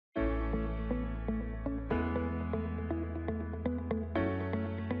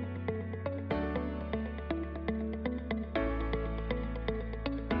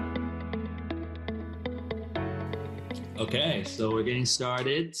Okay, so we're getting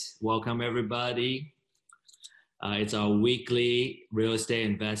started. Welcome, everybody. It's our weekly real estate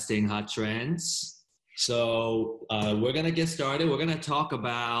investing hot trends. So we're going to get started. We're going to talk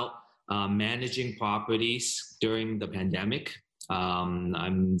about managing properties during the pandemic.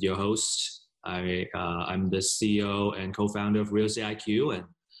 I'm your host. I'm the CEO and co-founder of Real Estate IQ. And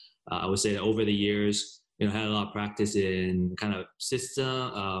I would say that over the years, had a lot of practice in kind of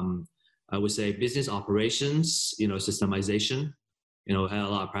system, I would say business operations, systemization, had a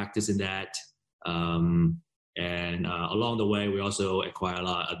lot of practice in that. And along the way, we also acquire a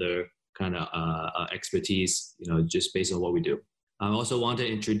lot of other kind of expertise, just based on what we do. I also want to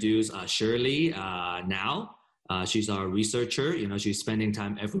introduce Shirley now. She's our researcher. She's spending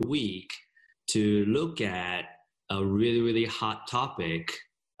time every week to look at a really, really hot topic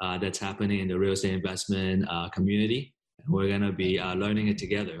that's happening in the real estate investment community. We're going to be learning it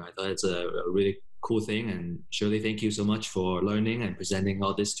together. I thought it's a really cool thing. And Shirley, thank you so much for learning and presenting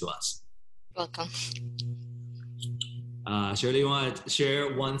all this to us. Welcome. Shirley, you want to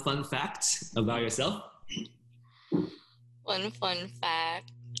share one fun fact about yourself? One fun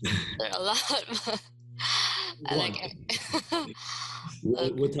fact. There are a lot. I like it.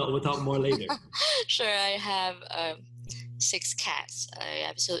 We'll talk more later. Sure, I have 6 cats. I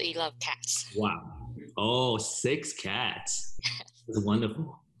absolutely love cats. Wow. Oh, 6 cats. That's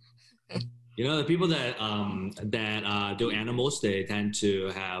wonderful. The people that do animals, they tend to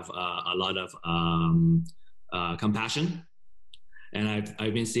have a lot of compassion. And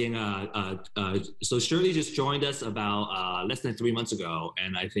I've been seeing, so Shirley just joined us about less than 3 months ago.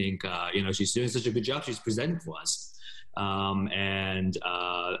 And I think, she's doing such a good job. She's presenting for us. And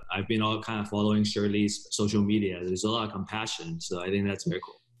I've been all kind of following Shirley's social media. There's a lot of compassion. So I think that's very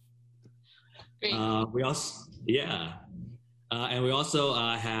cool. Great. We also, and we also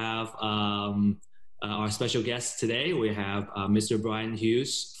have our special guest today. We have Mr. Brian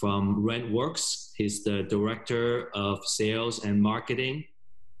Hughes from RentWorks. He's the director of sales and marketing.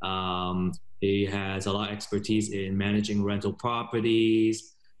 He has a lot of expertise in managing rental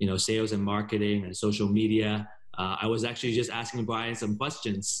properties, sales and marketing and social media. I was actually just asking Brian some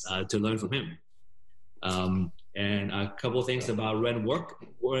questions to learn from him. And a couple of things about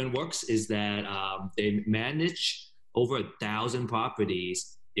RentWorks is that they manage over 1,000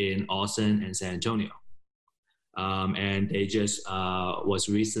 properties in Austin and San Antonio. And they just was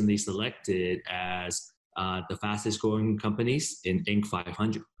recently selected as the fastest growing companies in Inc.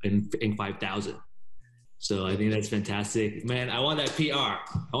 500, in Inc. 5000. So I think that's fantastic. Man, I want that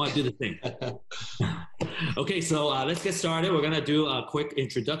PR. I want to do the thing. Okay, so let's get started. We're going to do a quick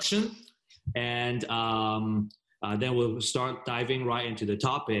introduction. And then we'll start diving right into the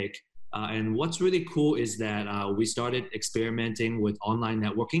topic. And what's really cool is that we started experimenting with online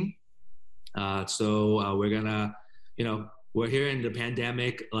networking. So we're gonna, we're here in the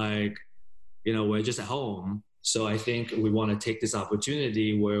pandemic, we're just at home. So I think we want to take this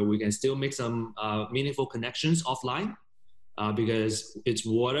opportunity where we can still make some meaningful connections offline. Because it's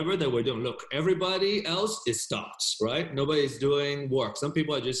whatever that we're doing. Look, everybody else is stopped, right? Nobody's doing work. Some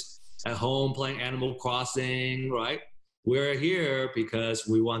people are just at home playing Animal Crossing, right? We're here because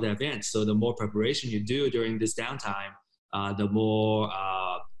we want to advance. So the more preparation you do during this downtime, the more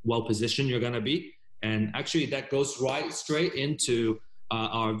well-positioned you're going to be. And actually that goes right straight into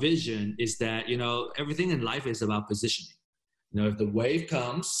our vision is that, everything in life is about positioning. If the wave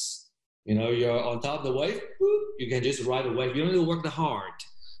comes, you're on top of the wave, whoop, you can just ride the wave. You don't need to work that hard.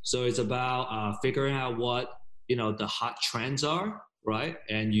 So it's about figuring out what, the hot trends are, right?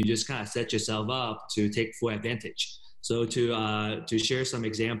 And you just kind of set yourself up to take full advantage. So to share some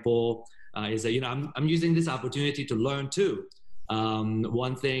example is that, I'm using this opportunity to learn too.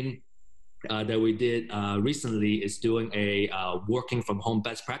 One thing that we did recently is doing a working from home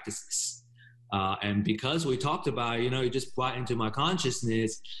best practices. And because we talked about, it just brought into my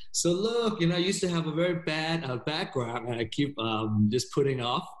consciousness. So look, I used to have a very bad background and I keep just putting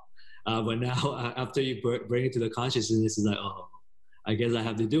off. But now after you bring it to the consciousness, it's like, oh, I guess I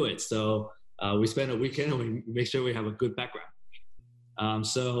have to do it. So we spend a weekend and we make sure we have a good background.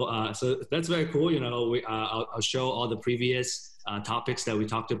 So that's very cool. I'll show all the previous topics that we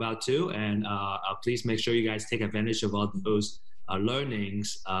talked about too. And please make sure you guys take advantage of all those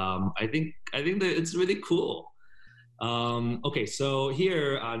learnings. I think that it's really cool. Okay, so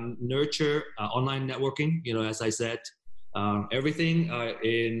here on Nurture online networking, as I said, everything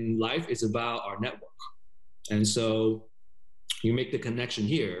in life is about our network. And so you make the connection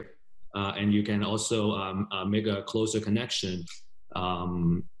here, and you can also make a closer connection.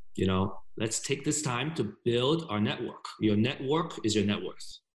 Let's take this time to build our network. Your network is your net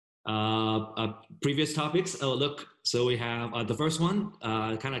worth. Previous topics. Oh, look, So we have the first one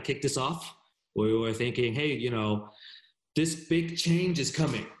kind of kicked this off. We were thinking, hey, this big change is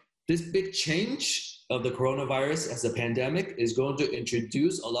coming. This big change of the coronavirus as a pandemic is going to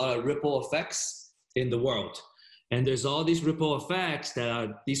introduce a lot of ripple effects in the world. And there's all these ripple effects that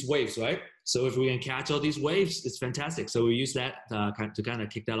are these waves, right? So if we can catch all these waves, it's fantastic. So we use that to kind of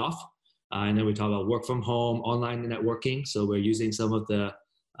kick that off. And then we talk about work from home, online networking. So we're using some of the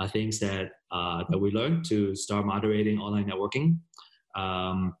things that we learned to start moderating online networking.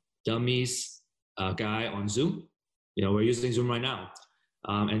 Dummies guy on Zoom. We're using Zoom right now.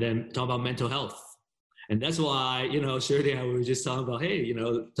 And then talk about mental health. And that's why, Shirley and I were just talking about, hey,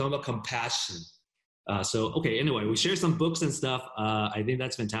 talking about compassion. Anyway, we share some books and stuff. I think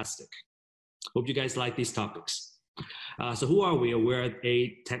that's fantastic. Hope you guys like these topics. So who are we? We're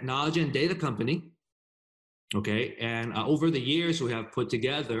a technology and data company. Okay. And over the years, we have put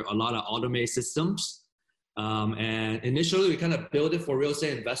together a lot of automated systems. And initially, we kind of built it for real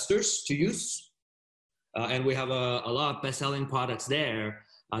estate investors to use. And we have a lot of best-selling products there.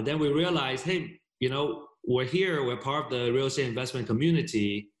 Then we realized, hey, we're here, we're part of the real estate investment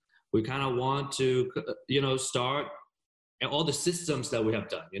community. We kind of want to, start all the systems that we have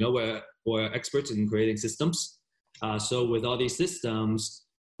done. We're experts in creating systems. So with all these systems,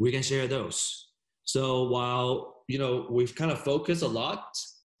 we can share those. So while, we've kind of focused a lot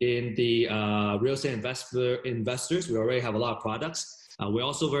in the real estate investors, we already have a lot of products. We're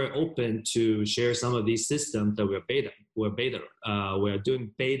also very open to share some of these systems that we're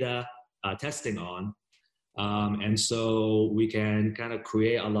doing beta testing on. And so we can kind of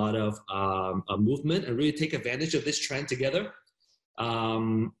create a lot of a movement and really take advantage of this trend together.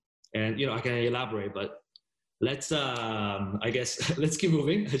 And, I can elaborate, but let's keep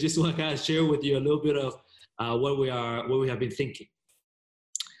moving. I just want to kind of share with you a little bit of what we have been thinking.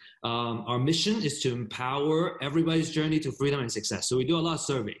 Our mission is to empower everybody's journey to freedom and success. So we do a lot of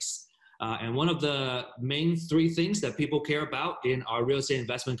surveys. And one of the main 3 things that people care about in our real estate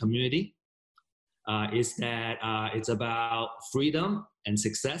investment community is that it's about freedom and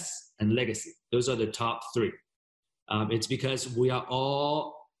success and legacy. Those are the top 3. It's because we are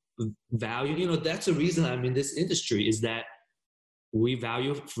all value, that's the reason I'm in this industry, is that we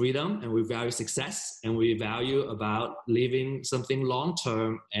value freedom and we value success and we value about leaving something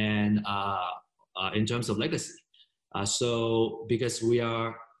long-term and in terms of legacy. So because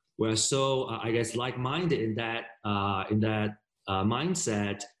we're so, like-minded in that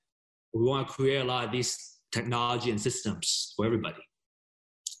mindset, we want to create a lot of these technology and systems for everybody.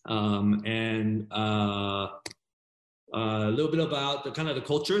 And a little bit about the kind of the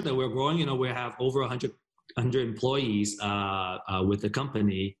culture that we're growing. We have over 100 employees with the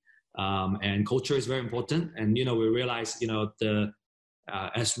company, and culture is very important. And we realize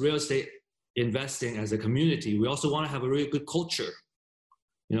as real estate investing as a community, we also want to have a really good culture.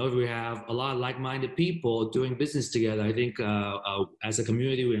 If we have a lot of like-minded people doing business together, I think as a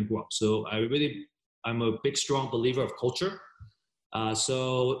community we can grow. So I'm a big, strong believer of culture.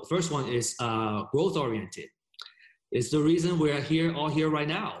 So first one is growth-oriented. It's the reason we're all here right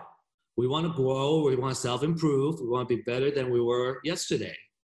now. We want to grow, we want to self-improve, we want to be better than we were yesterday.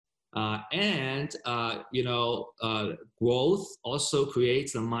 Growth also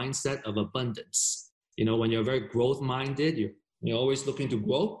creates a mindset of abundance. When you're very growth-minded, you're always looking to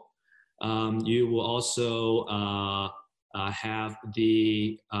grow. You will also have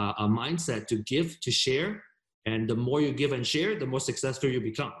a mindset to give, to share. And the more you give and share, the more successful you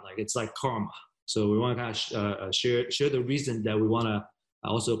become. It's like karma. So we want to kind of share the reason that we want to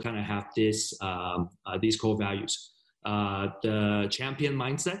also kind of have these core values. The champion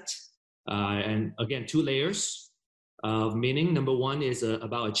mindset, and again, 2 layers of meaning. Number 1 is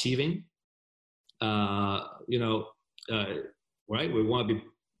about achieving. Right? We want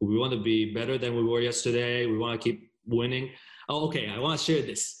to be better than we were yesterday. We want to keep winning. Oh, okay. I want to share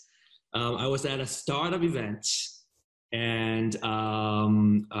this. I was at a startup event, and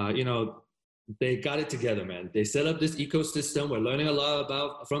they got it together, man. They set up this ecosystem. We're learning a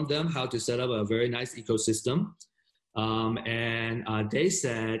lot from them, how to set up a very nice ecosystem. And they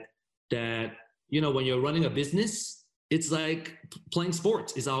said that, when you're running a business, it's like playing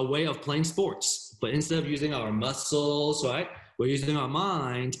sports. It's our way of playing sports. But instead of using our muscles, right, we're using our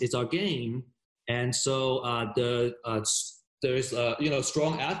mind. It's our game. And so there's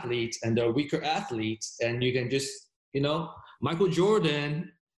strong athletes and there are weaker athletes. And you can just, Michael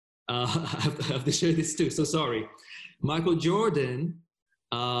Jordan, I have to share this too, so sorry. Michael Jordan,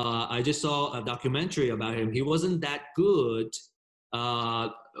 I just saw a documentary about him. He wasn't that good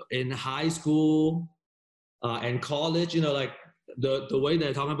in high school and college, the way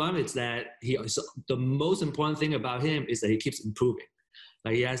they're talking about him is that the most important thing about him is that he keeps improving.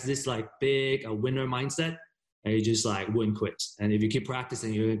 Like he has this like big winner mindset, and he just like wouldn't quit. And if you keep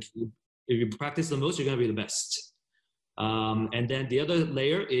practicing, if you practice the most, you're gonna be the best. And then the other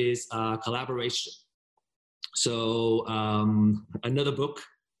layer is collaboration. So another book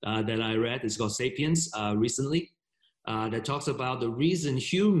that I read is called *Sapiens* recently, that talks about the reason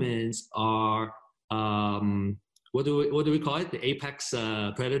humans are what do we call it? The apex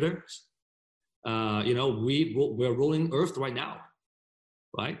predators. We're ruling Earth right now,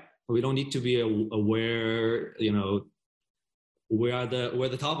 right? We don't need to be aware. We're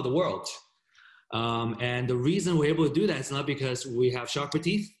the top of the world, and the reason we're able to do that is not because we have sharper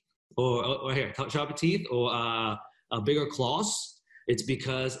teeth or bigger claws. It's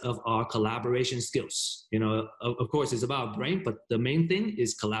because of our collaboration skills. Of course, it's about our brain, but the main thing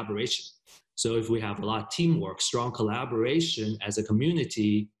is collaboration. So if we have a lot of teamwork, strong collaboration as a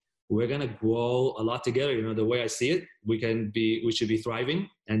community, we're gonna grow a lot together. The way I see it, we should be thriving.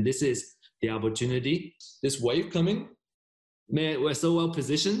 And this is the opportunity. This wave coming, man, we're so well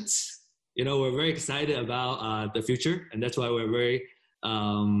positioned. We're very excited about the future, and that's why we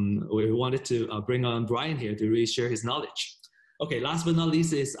wanted to bring on Brian here to really share his knowledge. Okay, last but not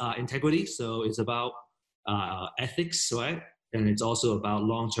least is integrity. So it's about ethics, right? And it's also about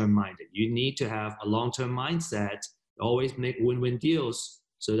long-term minded. You need to have a long-term mindset, always make win-win deals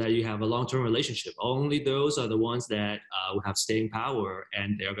so that you have a long-term relationship. Only those are the ones that will have staying power,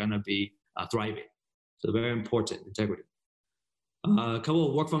 and they're gonna be thriving. So very important, integrity. A couple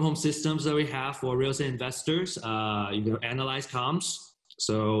of work-from-home systems that we have for real estate investors. You can analyze comms.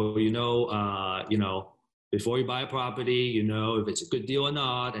 So before you buy a property, if it's a good deal or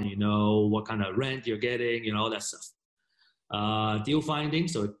not, and what kind of rent you're getting, all that stuff. Deal finding,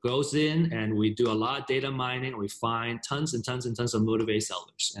 so it goes in and we do a lot of data mining. We find tons and tons and tons of motivated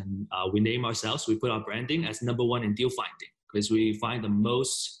sellers, and we name ourselves, we put our branding as number one in deal finding because we find the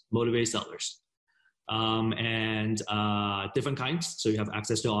most motivated sellers, and different kinds, so you have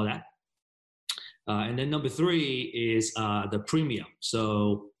access to all that. And then number three is the premium.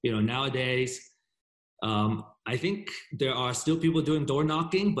 So nowadays I think there are still people doing door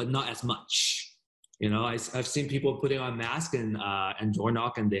knocking, but not as much. I've seen people putting on masks and door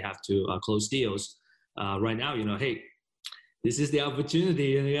knock, and they have to close deals. Right now, hey, this is the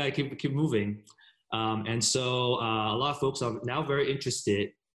opportunity, and keep moving. And so a lot of folks are now very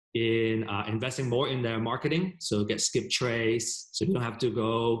interested in investing more in their marketing. So get skip trace, so you don't have to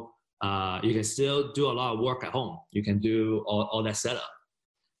go. You can still do a lot of work at home. You can do all that setup.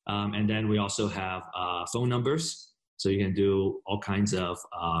 And then we also have phone numbers, so you can do all kinds of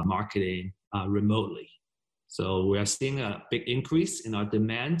marketing remotely. So we are seeing a big increase in our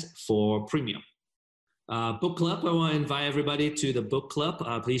demand for premium. Book club, I want to invite everybody to the book club.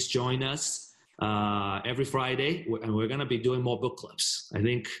 Please join us every Friday, and we're going to be doing more book clubs. I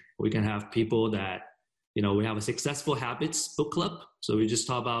think we can have people that, we have a successful habits book club. So we just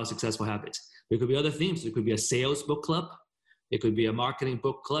talk about successful habits. There could be other themes. It could be a sales book club. It could be a marketing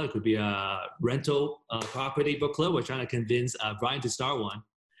book club. It could be a rental property book club. We're trying to convince Brian to start one.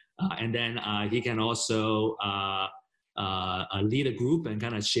 And then he can also lead a group and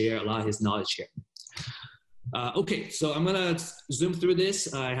kind of share a lot of his knowledge here. Okay, so I'm gonna zoom through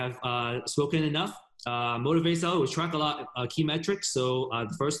this. I have spoken enough. Motivate sellers, we track a lot of key metrics. So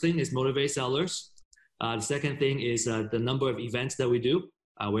the first thing is motivate sellers. The second thing is the number of events that we do.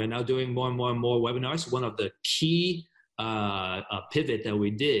 We're now doing more and more and more webinars. One of the key pivot that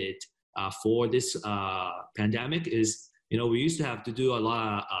we did for this pandemic is, we used to have to do a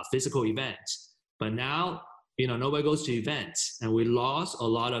lot of physical events, but now, nobody goes to events, and we lost a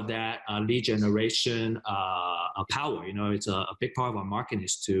lot of that lead generation power. It's a big part of our marketing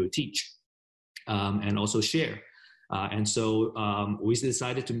is to teach and also share. And so we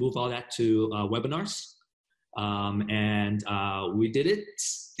decided to move all that to webinars. And we did it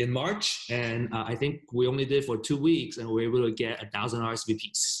in March, and I think we only did it for 2 weeks, and we were able to get 1,000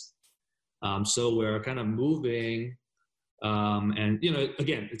 RSVPs. So we're kind of moving, and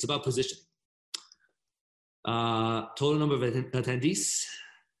again, it's about positioning. Total number of attendees.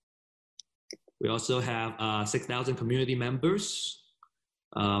 We also have 6,000 community members.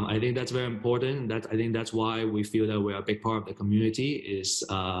 I think that's very important. I think that's why we feel that we're a big part of the community. Is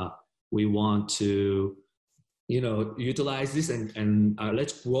we want to utilize this and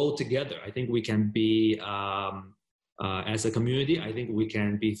let's grow together. I think we can be, as a community, I think we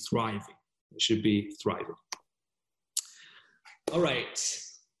can be thriving. We should be thriving. All right.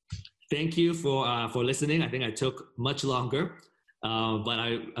 Thank you for listening. I think I took much longer, but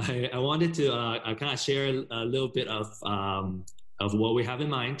I wanted to kind of share a little bit of of what we have in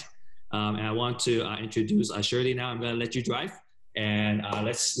mind. And I want to introduce Shirley now. I'm going to let you drive, and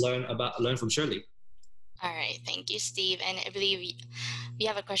let's learn from Shirley. All right, thank you, Steve. And I believe we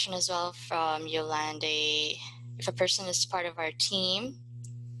have a question as well from Yolanda. If a person is part of our team,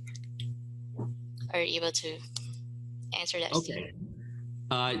 are you able to answer that, okay.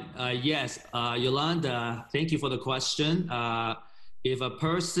 Steve? Yes, Yolanda, thank you for the question. If a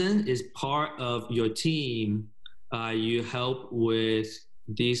person is part of your team, you help with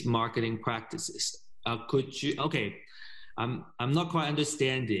these marketing practices. Could you? Okay, I'm not quite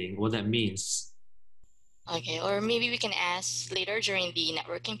understanding what that means. Okay, or maybe we can ask later during the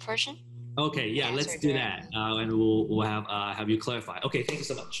networking portion. Okay, yeah, let's do that, and we'll have you clarify. Okay, thank you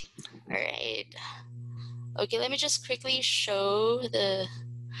so much. All right. Okay, let me just quickly show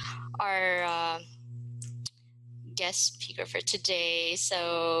our guest speaker for today.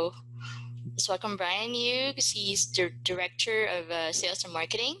 So let's welcome Brian Hughes. He's the Director of Sales and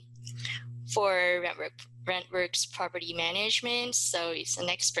Marketing for Rentworks Property Management. So he's an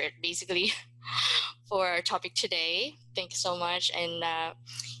expert basically for our topic today. Thank you so much. And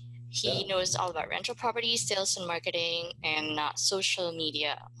he knows all about rental property, sales and marketing, and social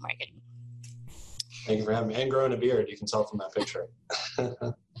media marketing. Thank you for having me. And growing a beard, you can tell from that picture.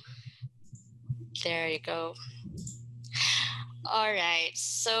 There you go. All right.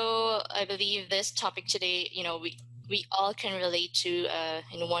 So I believe this topic today, we all can relate to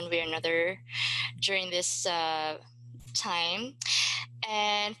in one way or another during this time.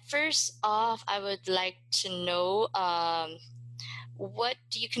 And first off, I would like to know what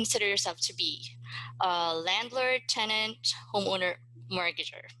do you consider yourself to be? Landlord, tenant, homeowner,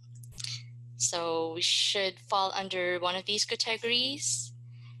 mortgager? So we should fall under one of these categories.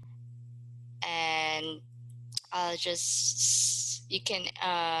 And I'll just,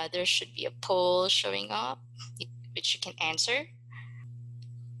 there should be a poll showing up, which you can answer.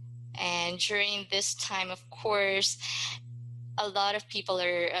 And during this time, of course, a lot of people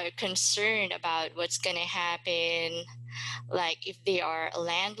are concerned about what's going to happen, like if they are a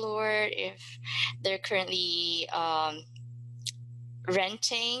landlord, if they're currently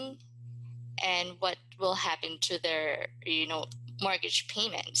renting, and what will happen to their, mortgage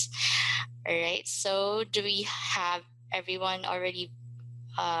payments. All right. So do we have everyone already?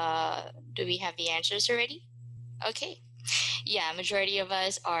 Do we have the answers already? Okay. Yeah, majority of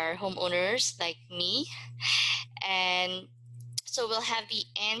us are homeowners like me. And so we'll have the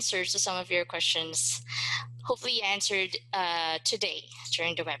answers to some of your questions, hopefully answered today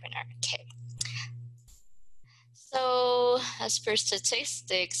during the webinar. Okay. So as per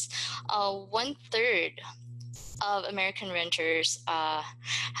statistics, 1/3 of American renters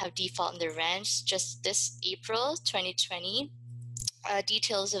have default in their rents just this April 2020.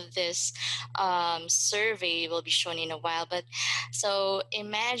 Details of this survey will be shown in a while, but so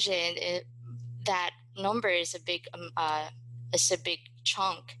imagine that number is a big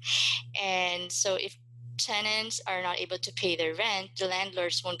chunk, and so if tenants are not able to pay their rent, the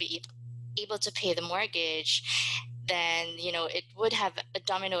landlords won't be able to pay the mortgage, then it would have a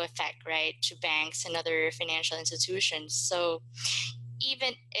domino effect, right, to banks and other financial institutions. So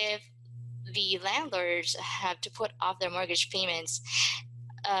even if the landlords have to put off their mortgage payments,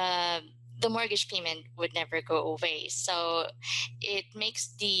 the mortgage payment would never go away. So it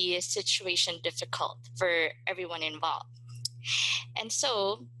makes the situation difficult for everyone involved. And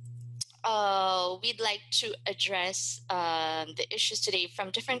so we'd like to address the issues today from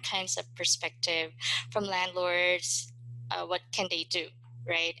different kinds of perspective, from landlords, what can they do,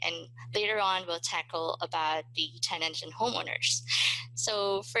 right? And later on, we'll tackle about the tenants and homeowners.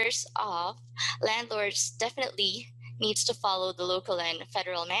 So first off, landlords definitely needs to follow the local and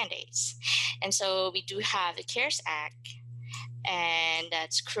federal mandates. And so we do have the CARES Act, and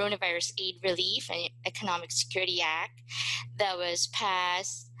that's Coronavirus Aid Relief and Economic Security Act, that was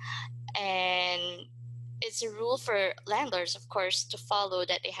passed. And it's a rule for landlords, of course, to follow,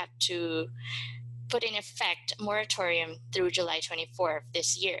 that they have to put in effect a moratorium through July 24th of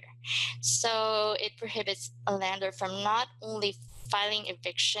this year. So it prohibits a landlord from not only filing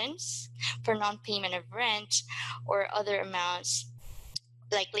evictions for non-payment of rent or other amounts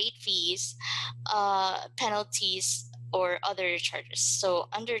like late fees, penalties, or other charges. So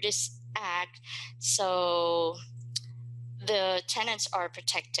under this act, so the tenants are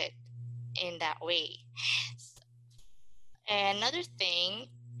protected in that way. And another thing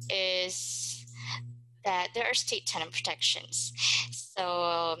is that there are state tenant protections.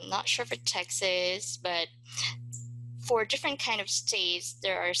 So I'm not sure for Texas, but for different kind of states,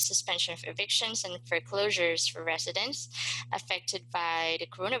 there are suspension of evictions and foreclosures for residents affected by the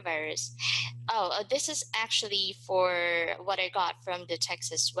coronavirus. This is actually for what I got from the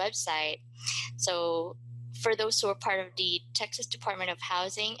Texas website. So for those who are part of the Texas Department of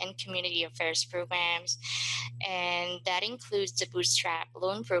Housing and Community Affairs programs, and that includes the Bootstrap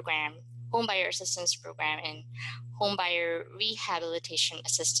Loan Program, Homebuyer Assistance Program, and Homebuyer Rehabilitation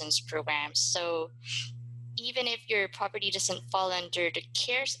Assistance Program. So even if your property doesn't fall under the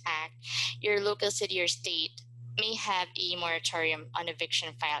CARES Act, your local city or state may have a moratorium on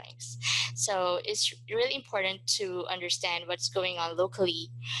eviction filings. So it's really important to understand what's going on locally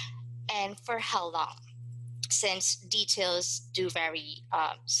and for how long, since details do vary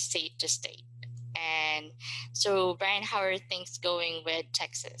state to state. And so, Brian, how are things going with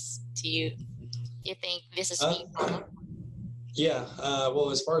Texas? Do you think this is being followed? Yeah, well,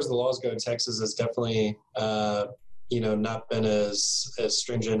 as far as the laws go, Texas has definitely, not been as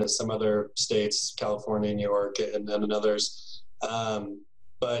stringent as some other states, California, New York, and others.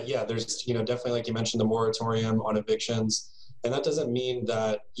 But yeah, there's, definitely, like you mentioned, the moratorium on evictions. And that doesn't mean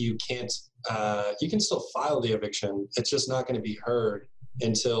that you can't, you can still file the eviction. It's just not going to be heard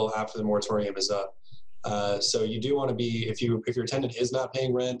until after the moratorium is up. So you do want to be, if your tenant is not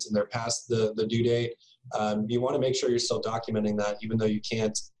paying rent and they're past the due date, you want to make sure you're still documenting that, even though you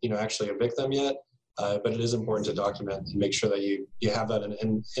can't, actually evict them yet. But it is important to document and make sure that you have that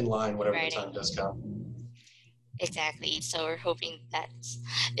in line whenever the time does come. Exactly. So we're hoping that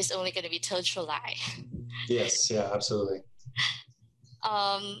it's only going to be till July. Yes. Yeah. Absolutely.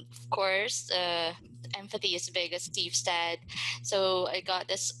 Of course, empathy is big, as Steve said. So I got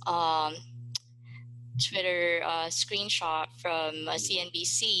this Twitter screenshot from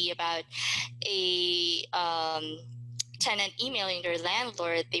CNBC about a tenant emailing their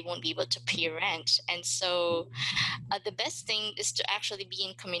landlord they won't be able to pay rent. And so the best thing is to actually be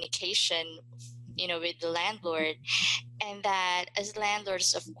in communication, with the landlord. And that as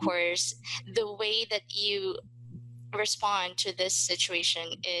landlords, of course, the way that you respond to this situation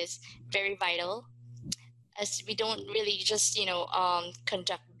is very vital, as we don't really just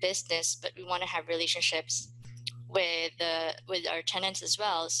conduct business, but we want to have relationships with our tenants as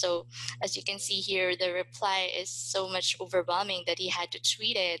well. So as you can see here, the reply is so much overwhelming that he had to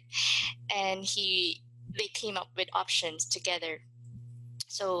tweet it, and they came up with options together.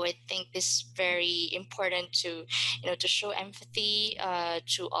 So I think this is very important to to show empathy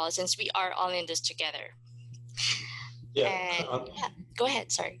to all, since we are all in this together. Yeah. Go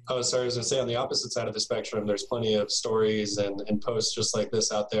ahead. Sorry. Oh, sorry. I was going to say, on the opposite side of the spectrum, there's plenty of stories and posts just like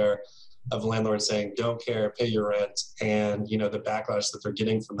this out there of landlords saying, don't care, pay your rent, and, the backlash that they're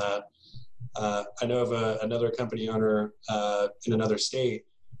getting from that. I know of another company owner in another state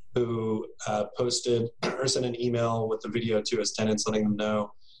who posted or sent an email with the video to his tenants letting them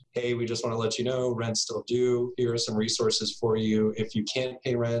know, hey, we just want to let you know rent's still due. Here are some resources for you. If you can't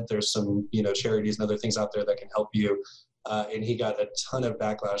pay rent, there's some, charities and other things out there that can help you. And he got a ton of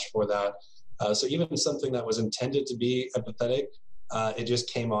backlash for that. So even something that was intended to be empathetic, it just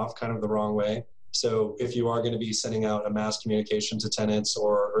came off kind of the wrong way. So if you are going to be sending out a mass communication to tenants,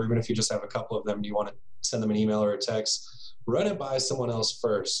 or even if you just have a couple of them and you want to send them an email or a text, run it by someone else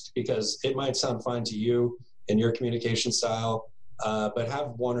first, because it might sound fine to you in your communication style, but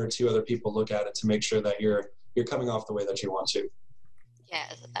have one or two other people look at it to make sure that you're coming off the way that you want to.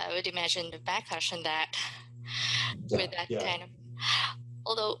 Yeah, I would imagine the backlash on that. With that kind of,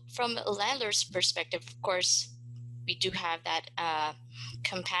 although from a landlord's perspective, of course, we do have that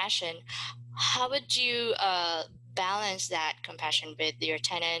compassion. How would you balance that compassion with your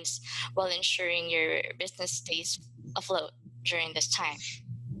tenants while ensuring your business stays afloat during this time?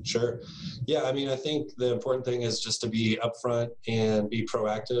 Sure. Yeah, I mean, I think the important thing is just to be upfront and be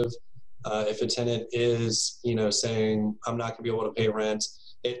proactive. If a tenant is, saying, I'm not going to be able to pay rent,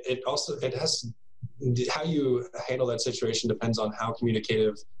 it has, how you handle that situation depends on how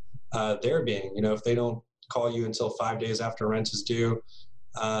communicative they're being. If they don't call you until 5 days after rent is due,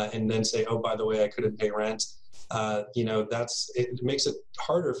 and then say, oh, by the way, I couldn't pay rent, it makes it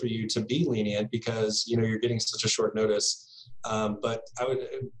harder for you to be lenient, because, you're getting such a short notice. But I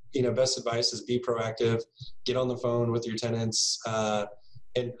would, best advice is be proactive, get on the phone with your tenants.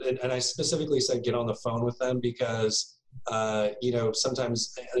 And I specifically said get on the phone with them because,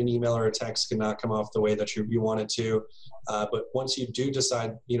 sometimes an email or a text cannot come off the way that you want it to. But once you do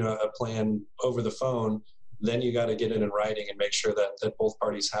decide, a plan over the phone, then you got to get it in writing and make sure that both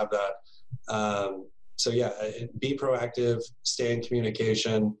parties have that. So yeah, be proactive, stay in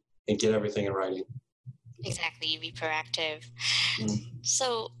communication, and get everything in writing. Exactly, be proactive.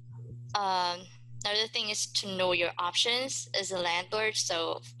 So Another thing is to know your options as a landlord.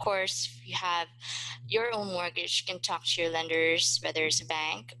 So, of course, if you have your own mortgage, you can talk to your lenders, whether it's a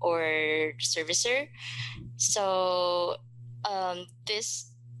bank or servicer. So,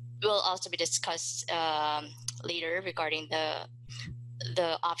 this will also be discussed later regarding the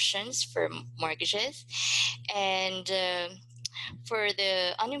options for mortgages. And for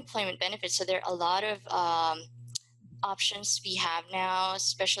the unemployment benefits, so there are a lot of options we have now,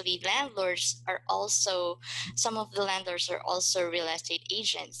 especially landlords are also, some of the landlords are also real estate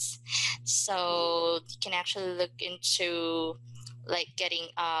agents. So you can actually look into like getting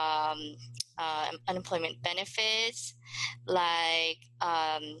unemployment benefits, like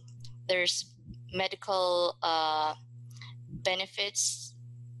there's medical benefits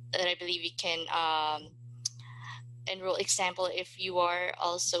that I believe you can enroll. Example, if you are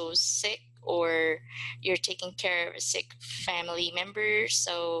also sick or you're taking care of a sick family member,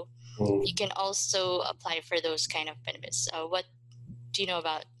 so you can also apply for those kind of benefits. What do you know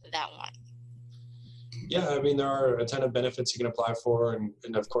about that one? Yeah, I mean, there are a ton of benefits you can apply for.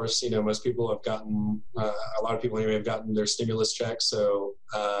 And of course, most people have gotten, a lot of people anyway have gotten their stimulus checks. So,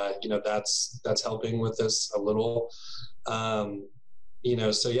 that's helping with this a little.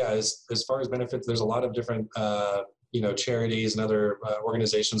 So yeah, as far as benefits, there's a lot of different, charities and other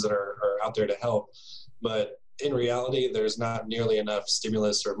organizations that are out there to help. But in reality, there's not nearly enough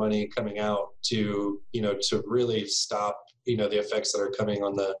stimulus or money coming out to really stop, the effects that are coming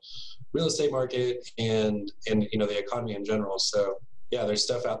on the real estate market and the economy in general. So yeah, there's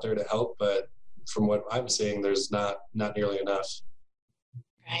stuff out there to help, but from what I'm seeing, there's not nearly enough.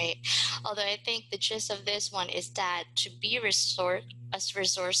 Right. Although I think the gist of this one is that to be as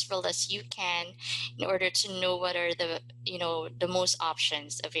resourceful as you can in order to know what are the most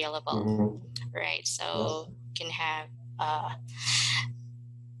options available. Mm-hmm. Right. So you can have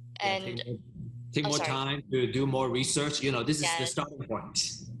take more time to do more research. This is the starting point.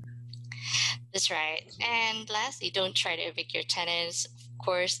 That's right. And lastly, don't try to evict your tenants, of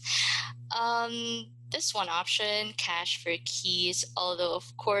course. This one option, cash for keys, although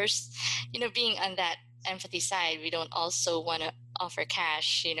of course, being on that empathy side, we don't also want to offer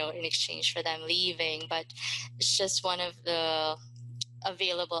cash, in exchange for them leaving, but it's just one of the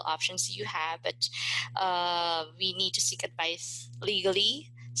available options you have. But we need to seek advice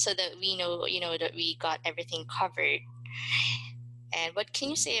legally so that we know, that we got everything covered. And what can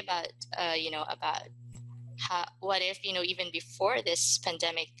you say about, about what if, even before this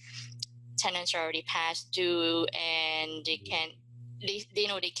pandemic, tenants are already past due and they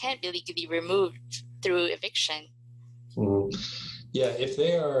can't be legally removed through eviction? Yeah, if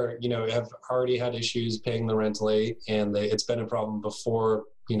they are, have already had issues paying the rent late and it's been a problem before,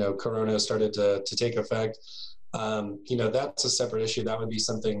 Corona started to take effect, that's a separate issue. That would be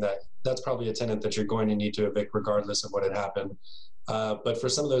something that's probably a tenant that you're going to need to evict regardless of what had happened. But for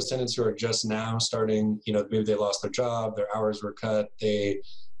some of those tenants who are just now starting, maybe they lost their job, their hours were cut, they,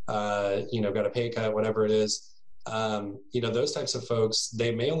 got a pay cut, whatever it is. Those types of folks,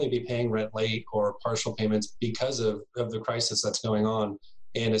 they may only be paying rent late or partial payments because of the crisis that's going on.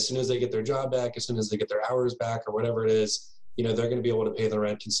 And as soon as they get their job back, as soon as they get their hours back or whatever it is, they're going to be able to pay the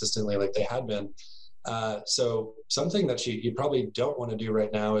rent consistently like they had been. So something that you probably don't want to do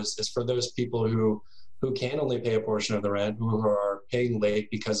right now is for those people who can only pay a portion of the rent, who are paying late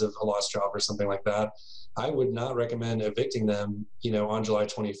because of a lost job or something like that. I would not recommend evicting them, on July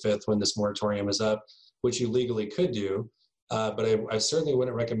 25th when this moratorium is up, which you legally could do. But I certainly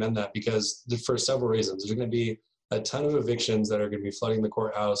wouldn't recommend that because for several reasons. There's going to be a ton of evictions that are going to be flooding the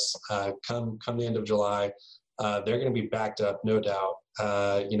courthouse come the end of July. They're going to be backed up, no doubt.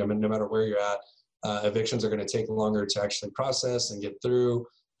 No matter where you're at, evictions are going to take longer to actually process and get through.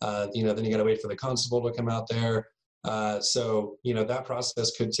 Then you got to wait for the constable to come out there. So that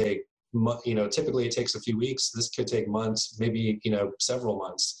process could take, typically it takes a few weeks. This could take months, maybe, several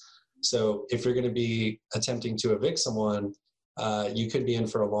months. So if you're going to be attempting to evict someone, you could be in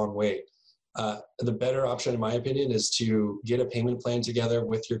for a long wait. The better option, in my opinion, is to get a payment plan together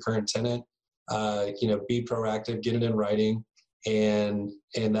with your current tenant, be proactive, get it in writing. And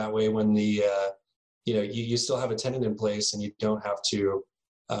that way when you still have a tenant in place and you don't have to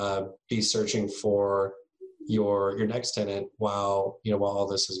be searching for your next tenant while all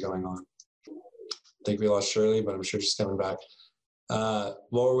this is going on. I think we lost Shirley, but I'm sure she's coming back. While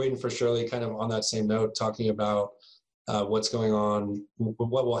we're waiting for Shirley, kind of on that same note, talking about what's going on,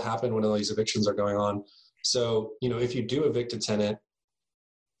 what will happen when all these evictions are going on. So, if you do evict a tenant,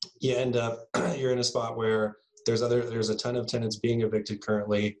 you end up, you're in a spot where there's a ton of tenants being evicted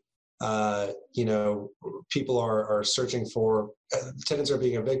currently. You know, people are searching for tenants are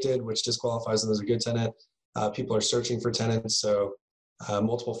being evicted, which disqualifies them as a good tenant. People are searching for tenants, so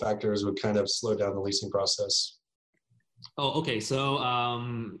multiple factors would kind of slow down the leasing process. Oh, okay. So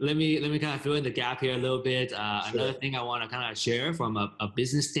let me kind of fill in the gap here a little bit. Sure. Another thing I want to kind of share from a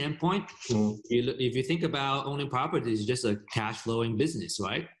business standpoint, if you think about owning properties, it's just a cash flowing business,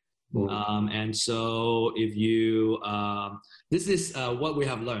 right? And so if you, this is what we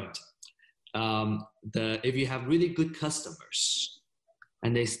have learned. If you have really good customers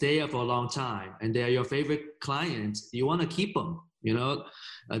and they stay up for a long time and they are your favorite clients, you want to keep them. You know,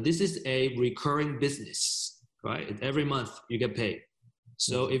 this is a recurring business, right? Every month you get paid.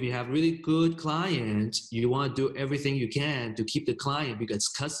 So if you have really good clients, you want to do everything you can to keep the client, because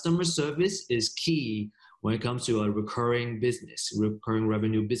customer service is key when it comes to a recurring business, recurring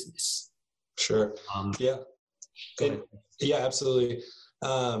revenue business. Sure. Yeah. Yeah, absolutely.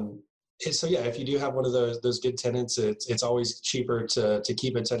 So yeah, if you do have one of those good tenants, it's always cheaper to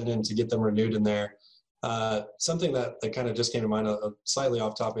keep a tenant and to get them renewed in there. Something that kind of just came to mind, slightly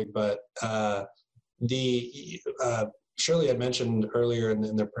off topic, but Shirley had mentioned earlier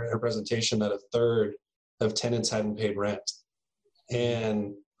in her presentation that a third of tenants hadn't paid rent,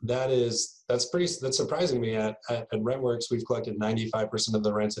 and that's surprising to me. At RentWorks, we've collected 95% of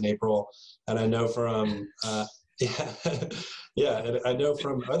the rent in April, and I know from and I know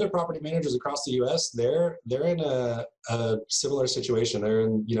from other property managers across the U.S. they're in a similar situation. They're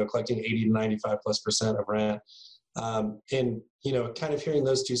in collecting 80 to 95+% of rent, and kind of hearing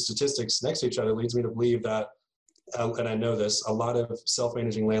those two statistics next to each other leads me to believe that, and I know this, a lot of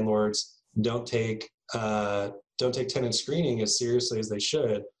self-managing landlords don't take tenant screening as seriously as they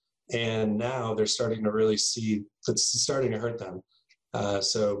should, and now they're starting to really see it's starting to hurt them.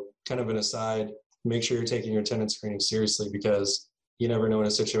 So kind of an aside, make sure you're taking your tenant screening seriously, because you never know when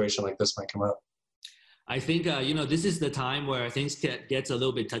a situation like this might come up. I think, this is the time where things gets a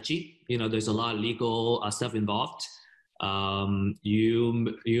little bit touchy. There's a lot of legal stuff involved.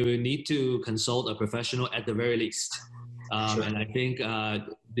 You need to consult a professional at the very least. Sure. And I think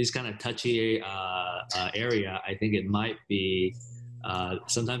this kind of touchy area, I think it might be,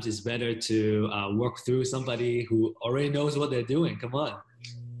 sometimes it's better to work through somebody who already knows what they're doing. Come on.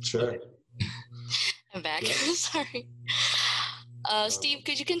 Sure. I'm back. Yeah. Sorry. Steve,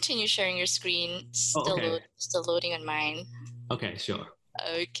 could you continue sharing your screen? Still loading on mine. Okay, sure.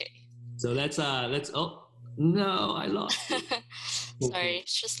 Okay. So let's oh no, I lost it. Sorry,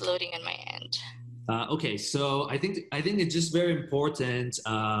 it's just loading on my end. Okay, so I think it's just very important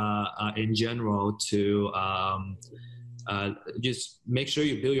in general to just make sure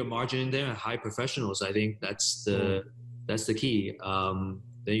you build your margin in there and hire professionals. I think that's the key.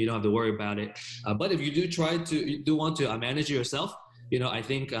 Then you don't have to worry about it. But if you do want to manage it yourself, I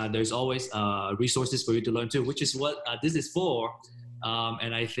think there's always resources for you to learn too, which is what this is for.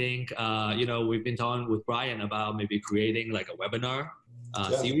 And I think, we've been talking with Brian about maybe creating like a webinar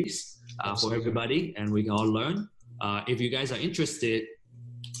series for everybody, and we can all learn. If you guys are interested,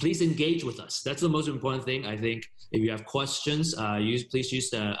 please engage with us. That's the most important thing. I think if you have questions, please use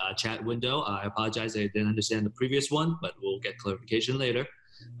the chat window. I apologize, I didn't understand the previous one, but we'll get clarification later.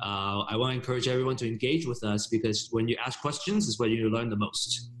 I want to encourage everyone to engage with us, because when you ask questions is where you learn the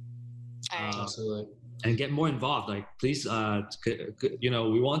most. Absolutely. And get more involved. Like, please, we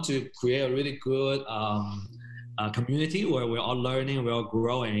want to create a really good community where we're all learning, we're all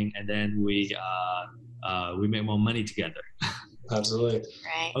growing, and then we make more money together. Absolutely.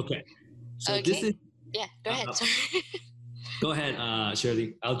 Right. Okay. So this is. Yeah. Go ahead. Go ahead,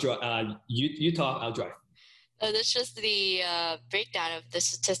 Shirley. I'll drive. You talk. I'll drive. That's just the breakdown of the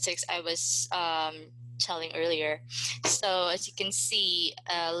statistics I was telling earlier. So as you can see,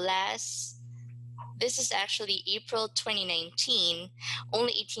 this is actually April 2019,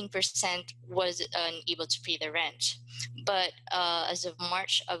 only 18% was unable to pay the rent. But as of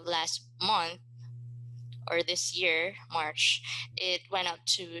March of last month, or this year, March, it went up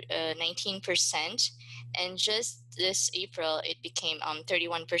to 19%. And just this April, it became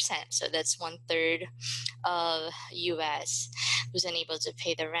 31%. So that's 1/3 of U.S. who's unable to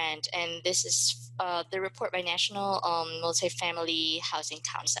pay the rent. And this is the report by National Multifamily Housing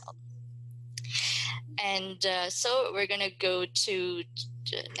Council. And so we're going to go to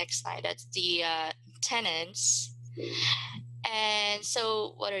the next slide. That's the tenants. And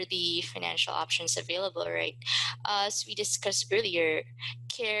so what are the financial options available, right? As we discussed earlier,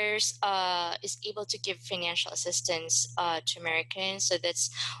 CARES is able to give financial assistance to Americans. So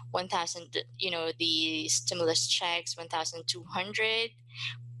that's 1,000, the stimulus checks, 1,200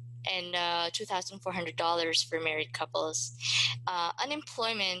 and $2,400 for married couples.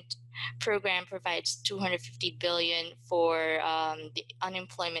 Unemployment program provides 250 billion for the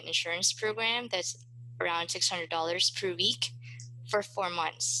unemployment insurance program. That's around $600 per week for 4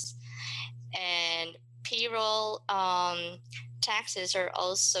 months. And payroll taxes are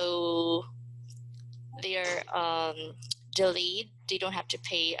also, they are delayed. They don't have to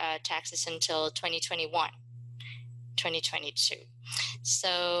pay taxes until 2021, 2022.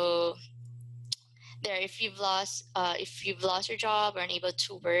 So there, if you've lost your job or unable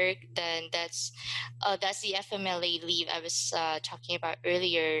to work, then that's the FMLA leave I was talking about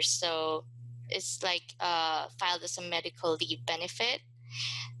earlier. So it's like filed as a medical leave benefit,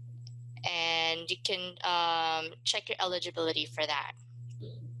 and you can check your eligibility for that.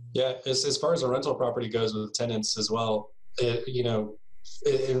 Yeah, as far as a rental property goes with tenants as well,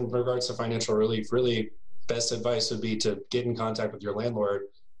 in regards to financial relief, really best advice would be to get in contact with your landlord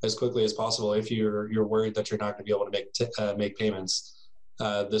as quickly as possible if you're worried that you're not going to be able to make payments.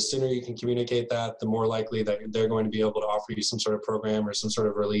 The sooner you can communicate that, the more likely that they're going to be able to offer you some sort of program or some sort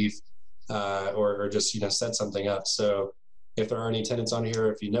of relief, or just set something up. So if there are any tenants on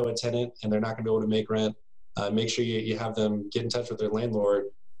here, if you know a tenant and they're not going to be able to make rent, make sure you have them get in touch with their landlord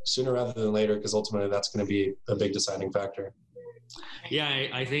sooner rather than later, because ultimately that's going to be a big deciding factor. Yeah,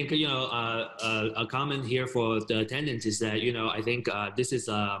 I think a comment here for the tenants is that I think this is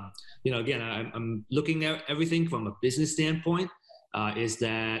again I'm looking at everything from a business standpoint. Is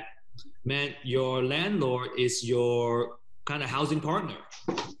that, man, your landlord is your kind of housing partner.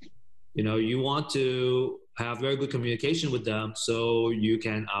 You want to have very good communication with them so you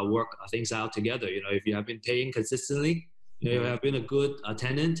can work things out together. If you have been paying consistently, you have been a good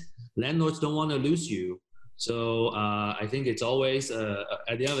tenant, landlords don't want to lose you. So I think it's always,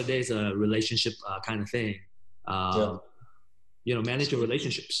 at the end of the day, it's a relationship kind of thing. Manage your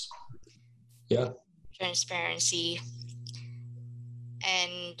relationships. Yeah. Transparency.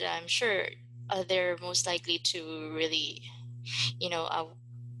 And I'm sure they're most likely to really,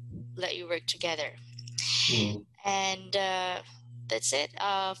 let you work together. Mm. And that's it.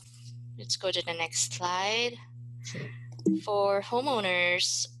 Let's go to the next slide. Sure. For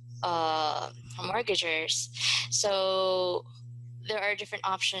homeowners, mortgagers, so there are different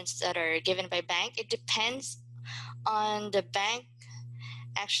options that are given by bank. It depends on the bank,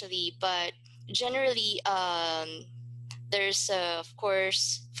 actually, but generally there's of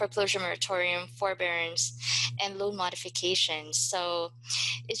course foreclosure moratorium, forbearance, and loan modifications. So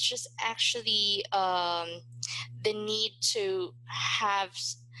it's just actually the need to have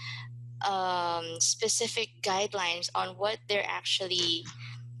specific guidelines on what they're actually,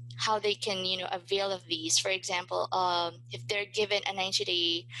 how they can avail of these. For example, if they're given a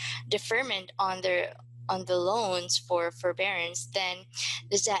 90-day deferment on the loans for forbearance, then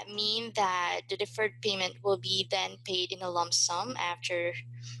does that mean that the deferred payment will be then paid in a lump sum after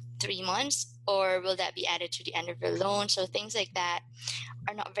 3 months, or will that be added to the end of the loan? So things like that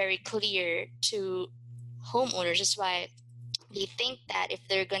are not very clear to homeowners. That's why they think that if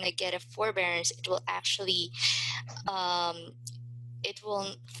they're going to get a forbearance, it will actually it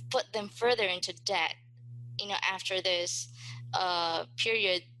will put them further into debt. After this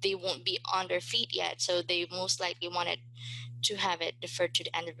period, they won't be on their feet yet, so they most likely wanted to have it deferred to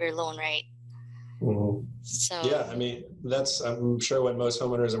the end of their loan, right? Mm-hmm. So yeah, I mean, I'm sure what most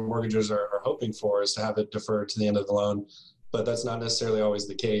homeowners and mortgagers are hoping for is to have it deferred to the end of the loan, but that's not necessarily always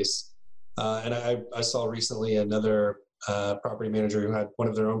the case. And I saw recently another property manager who had one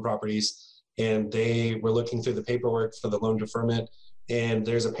of their own properties, and they were looking through the paperwork for the loan deferment, and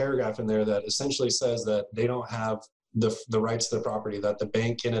there's a paragraph in there that essentially says that they don't have the rights to the property, that the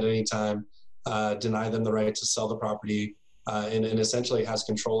bank can at any time deny them the right to sell the property, and essentially has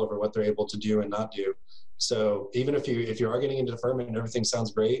control over what they're able to do and not do. So even if you are getting into deferment and everything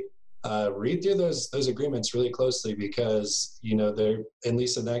sounds great, read through those agreements really closely, because there, at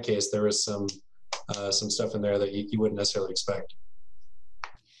least in that case, there was some stuff in there that you wouldn't necessarily expect.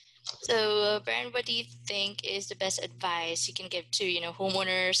 So, Brian, what do you think is the best advice you can give to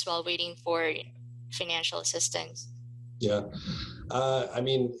homeowners while waiting for financial assistance? Yeah, I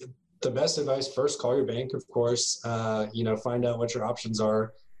mean, the best advice: first, call your bank, of course. Find out what your options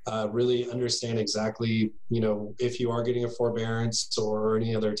are. Really understand exactly, if you are getting a forbearance or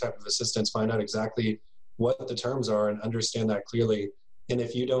any other type of assistance, find out exactly what the terms are and understand that clearly. And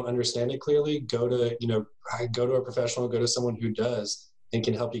if you don't understand it clearly, go to a professional, go to someone who does and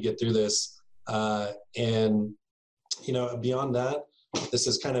can help you get through this. And beyond that, this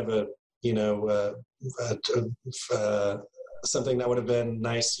is kind of something that would have been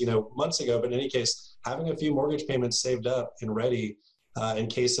nice, months ago. But in any case, having a few mortgage payments saved up and ready in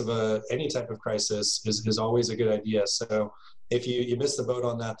case of any type of crisis is always a good idea. So if you miss the boat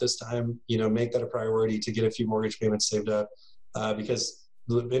on that this time, make that a priority to get a few mortgage payments saved up, because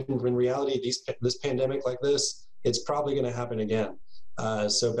in reality, this pandemic like this, it's probably going to happen again.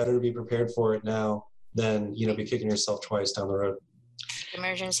 So better to be prepared for it now than be kicking yourself twice down the road.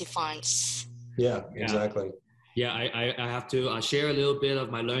 Emergency funds. Yeah, exactly. Yeah, I have to share a little bit of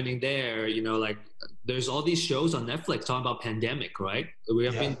my learning there. Like there's all these shows on Netflix talking about pandemic, right? We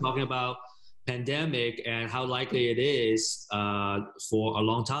have been talking about pandemic and how likely it is for a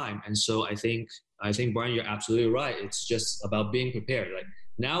long time. And so I think Brian, you're absolutely right. It's just about being prepared. Like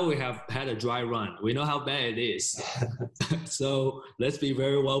now we have had a dry run. We know how bad it is. So let's be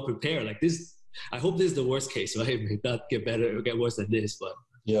very well prepared. Like this, I hope this is the worst case, right? It may not get better or get worse than this, but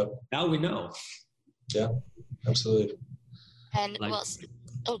now we know. Yeah, absolutely. And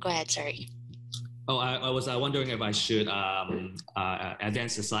go ahead. Sorry. Oh, I was wondering if I should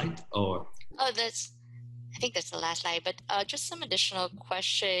advance the slide or. Oh, I think that's the last slide, but just some additional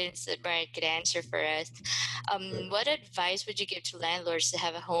questions that Brian could answer for us. What advice would you give to landlords to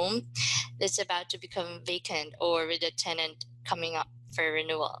have a home that's about to become vacant or with a tenant coming up for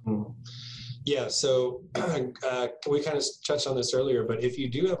renewal? Yeah, so we kind of touched on this earlier, but if you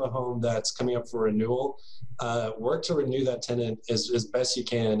do have a home that's coming up for renewal, work to renew that tenant as best you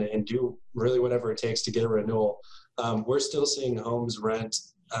can and do really whatever it takes to get a renewal. We're still seeing homes rent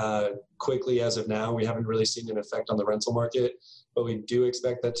quickly as of now. We haven't really seen an effect on the rental market, but we do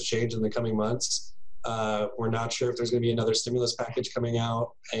expect that to change in the coming months. We're not sure if there's going to be another stimulus package coming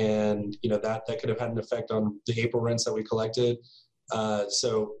out, and that could have had an effect on the April rents that we collected.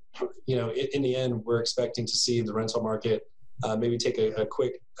 So in the end, we're expecting to see the rental market maybe take a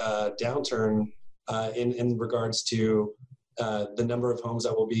quick downturn in regards to the number of homes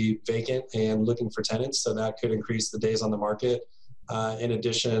that will be vacant and looking for tenants. So that could increase the days on the market. In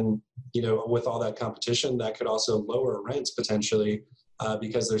addition, with all that competition, that could also lower rents potentially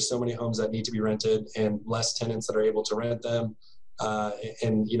because there's so many homes that need to be rented and less tenants that are able to rent them,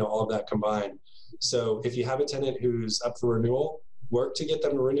 and all of that combined. So if you have a tenant who's up for renewal, work to get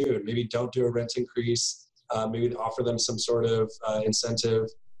them renewed. Maybe don't do a rent increase. Maybe offer them some sort of incentive.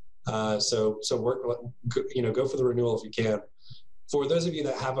 So work, go for the renewal if you can. For those of you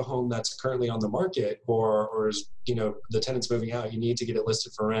that have a home that's currently on the market or is, the tenant's moving out, you need to get it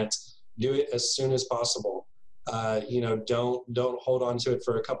listed for rent. Do it as soon as possible. Don't hold on to it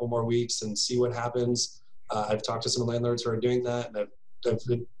for a couple more weeks and see what happens. I've talked to some landlords who are doing that, and I've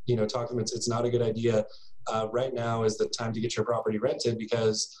talked to them. It's not a good idea. Right now is the time to get your property rented,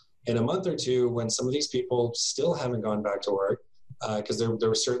 because in a month or two, when some of these people still haven't gone back to work, because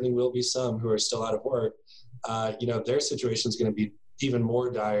there certainly will be some who are still out of work, their situation is going to be even more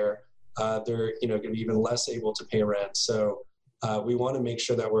dire. They're going to be even less able to pay rent. So we want to make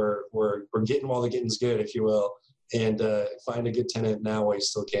sure that we're getting while the getting's good, if you will, and find a good tenant now while you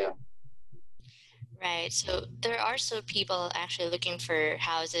still can. Right. So there are still people actually looking for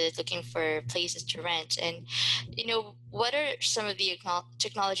houses, looking for places to rent. And, what are some of the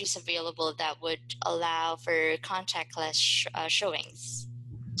technologies available that would allow for contactless showings?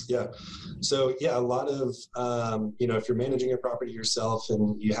 Yeah. So, a lot of, if you're managing your property yourself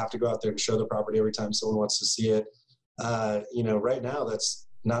and you have to go out there and show the property every time someone wants to see it, right now that's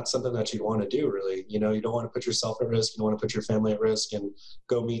not something that you'd want to do, really. You don't want to put yourself at risk. You don't want to put your family at risk and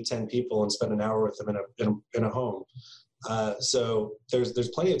go meet 10 people and spend an hour with them in a home. So there's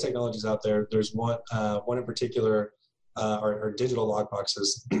plenty of technologies out there. There's one in particular, are digital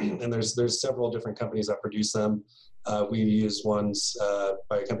lockboxes, and there's several different companies that produce them. We use ones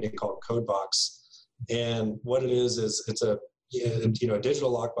by a company called CodeBox, and what it is it's a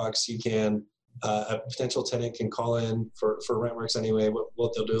digital lockbox. You can a potential tenant can call in for RentWorks anyway.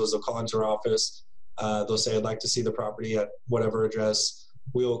 What they'll do is they'll call into our office. They'll say, I'd like to see the property at whatever address.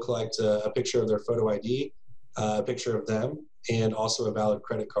 We will collect a picture of their photo ID, a picture of them, and also a valid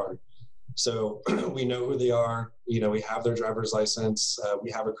credit card. So we know who they are. We have their driver's license. We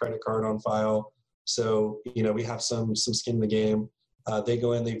have a credit card on file. So, we have some skin in the game. They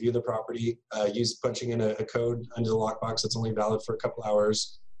go in, they view the property, punching in a code under the lockbox that's only valid for a couple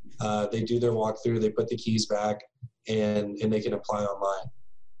hours. They do their walkthrough, they put the keys back, and they can apply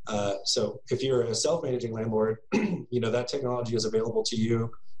online. So if you're a self-managing landlord, that technology is available to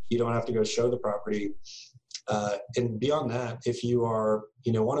you. You don't have to go show the property. And beyond that, if you are,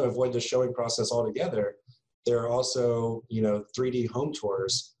 want to avoid the showing process altogether, there are also, 3D home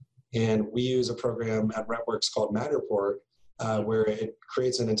tours. And we use a program at RentWorks called Matterport where it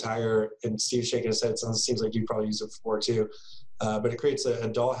creates an entire, and Steve's shaking his head, it seems like you probably used it before too, but it creates a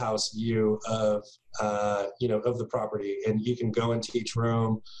dollhouse view of, of the property, and you can go into each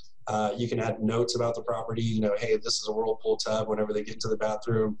room. You can add notes about the property, hey, this is a whirlpool tub whenever they get into the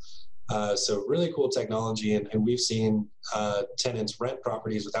bathroom. So really cool technology, and we've seen tenants rent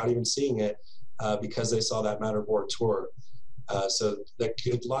properties without even seeing it because they saw that Matterport tour. So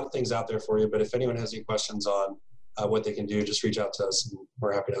a lot of things out there for you, but if anyone has any questions on what they can do, just reach out to us, and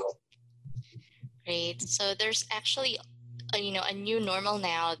we're happy to help. Great. So there's actually a new normal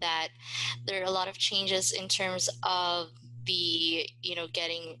now, that there are a lot of changes in terms of the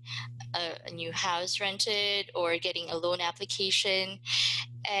getting a new house rented or getting a loan application,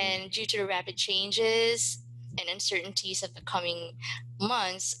 and due to the rapid changes and uncertainties of the coming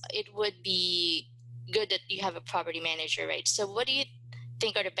months, it would be good that you have a property manager, right? So what do you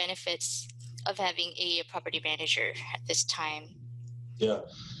think are the benefits of having a property manager at this time? Yeah,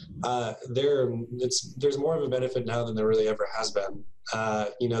 there's more of a benefit now than there really ever has been.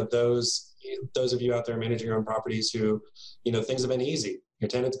 Those of you out there managing your own properties who, things have been easy. Your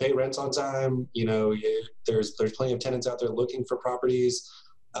tenants pay rent on time. There's plenty of tenants out there looking for properties.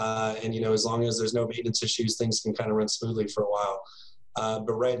 And as long as there's no maintenance issues, things can kind of run smoothly for a while.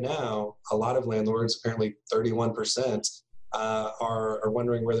 But right now, a lot of landlords, apparently 31%, are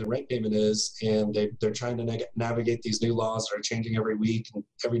wondering where their rent payment is, and they're trying to navigate these new laws that are changing every week and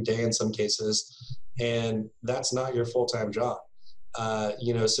every day in some cases. And that's not your full-time job.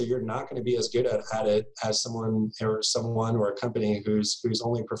 So you're not going to be as good at it as someone or a company whose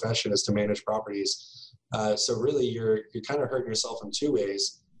only profession is to manage properties. So really, you're kind of hurting yourself in two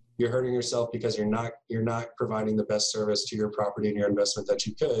ways. You're hurting yourself because you're not providing the best service to your property and your investment that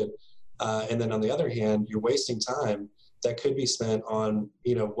you could, and then on the other hand, you're wasting time that could be spent on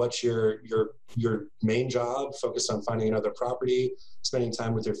what's your main job, focused on finding another property, spending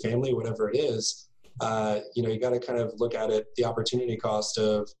time with your family, whatever it is. You got to kind of look at it, the opportunity cost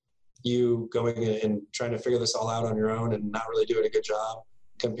of you going and trying to figure this all out on your own and not really doing a good job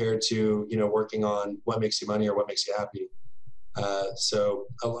compared to, working on what makes you money or what makes you happy. So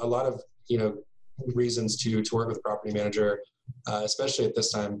a lot of, reasons to work with a property manager, especially at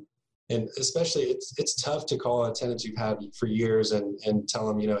this time. And especially it's tough to call a tenant you've had for years and tell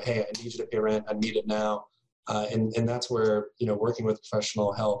them, hey, I need you to pay rent. I need it now. And that's where, working with a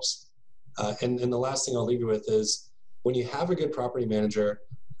professional helps. And the last thing I'll leave you with is when you have a good property manager,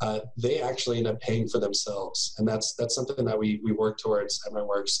 they actually end up paying for themselves. And that's something that we work towards at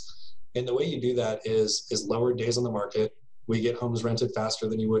RentWorks. And the way you do that is lower days on the market. We get homes rented faster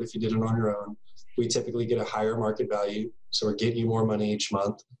than you would if you did it on your own. We typically get a higher market value, so we're getting you more money each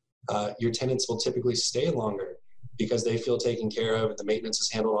month. Your tenants will typically stay longer because they feel taken care of and the maintenance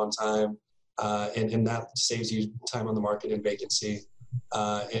is handled on time. And that saves you time on the market and vacancy.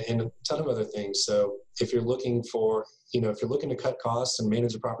 And a ton of other things. So if you're looking to cut costs and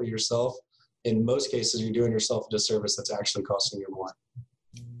manage the property yourself, in most cases, you're doing yourself a disservice that's actually costing you more.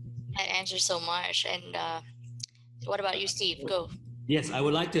 That answers so much. And what about you, Steve? Go. Yes, I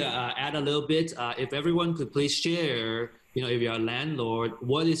would like to add a little bit. If everyone could please share, if you're a landlord,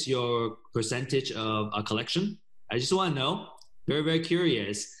 what is your percentage of a collection? I just want to know. Very, very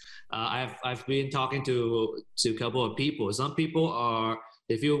curious. I've been talking to a couple of people. Some people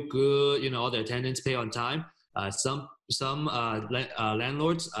they feel good, all their tenants pay on time. Some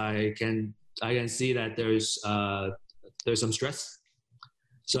landlords, I can see that there's some stress.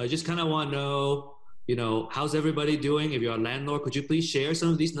 So I just kind of want to know, how's everybody doing? If you're a landlord, could you please share some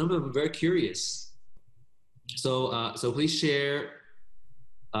of these numbers? I'm very curious. So please share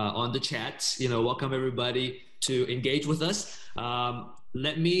on the chat. Welcome everybody to engage with us.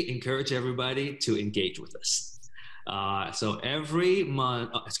 Let me encourage everybody to engage with us. So every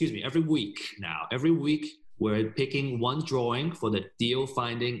week, we're picking one drawing for the deal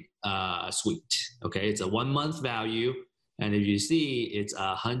finding suite. Okay, it's a 1 month value. And if you see, it's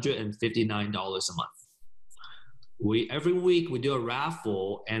 $159 a month. Every week we do a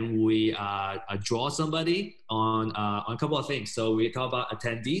raffle and we draw somebody on a couple of things. So we talk about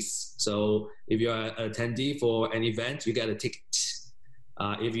attendees. So if you're an attendee for an event, you get a ticket.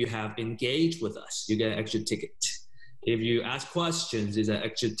 If you have engaged with us, you get an extra ticket. If you ask questions, it's an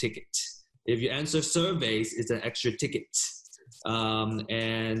extra ticket. If you answer surveys, it's an extra ticket.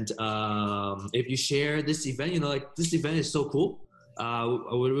 If you share this event, this event is so cool. I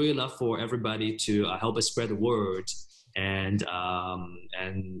would really love for everybody to help us spread the word. And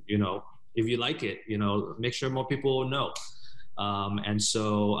if you like it, make sure more people know.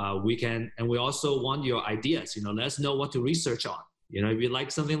 We also want your ideas. Let us know what to research on. If you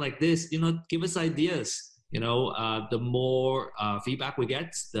like something like this, give us ideas. the more feedback we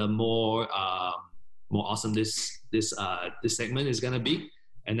get, the more awesome this segment is gonna be.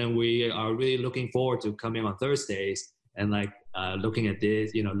 And then we are really looking forward to coming on Thursdays and looking at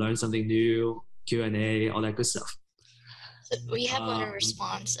this, learn something new, Q&A, all that good stuff. So we have one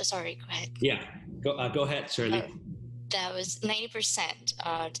response. Sorry, go ahead. Yeah, go ahead, Shirley. That was 90%.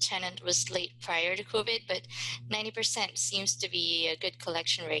 The tenant was late prior to COVID, but 90% seems to be a good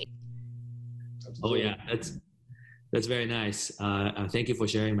collection rate. Oh yeah, that's very nice. Thank you for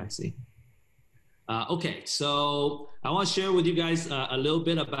sharing, Maxi. Okay, so I want to share with you guys a little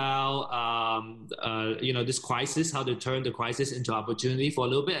bit about this crisis, how to turn the crisis into opportunity for a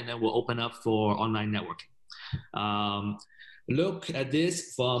little bit, and then we'll open up for online networking. Look at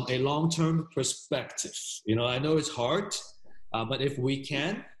this from a long-term perspective. I know it's hard, but if we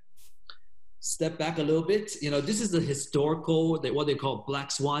can step back a little bit, this is the historical, what they call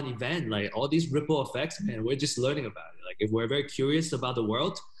black swan event, like all these ripple effects, man, we're just learning about it. Like if we're very curious about the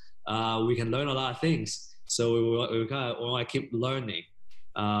world, we can learn a lot of things. So we want to keep learning.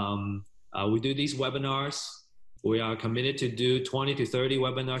 We do these webinars. We are committed to do 20 to 30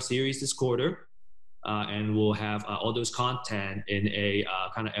 webinar series this quarter. And we'll have all those content in a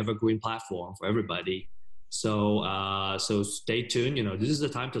kind of evergreen platform for everybody. So stay tuned. This is the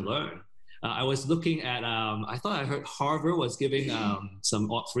time to learn. I was looking at, I thought I heard Harvard was giving some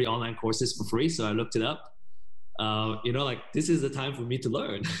free online courses for free. So I looked it up. This is the time for me to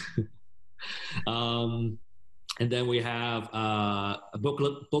learn. And then we have a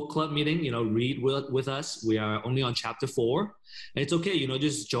book club meeting, read with us. We are only on chapter 4. And it's okay,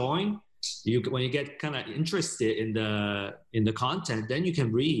 just join. When you get kind of interested in the content, then you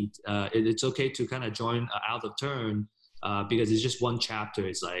can read. It's okay to kind of join out of turn because it's just one chapter.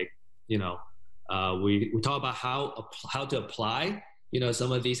 It's like, we talk about how to apply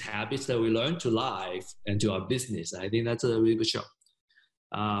some of these habits that we learn to life and to our business. I think that's a really good show.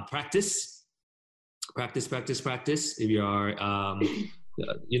 Practice. If you are,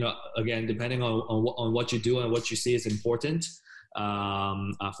 again, depending on what you do and what you see is important.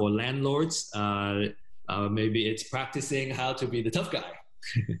 For landlords, maybe it's practicing how to be the tough guy,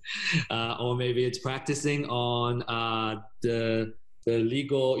 or maybe it's practicing on the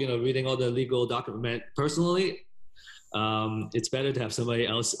legal, reading all the legal document. Personally, it's better to have somebody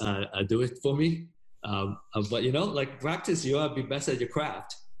else do it for me. But practice, you want to be best at your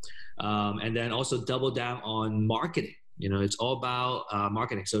craft. And then also double down on marketing. It's all about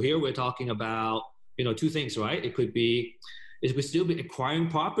marketing. So here we're talking about, 2 things, right? It could still be acquiring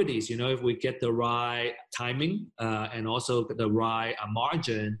properties, if we get the right timing and also the right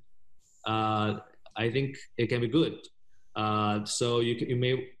margin, I think it can be good. So you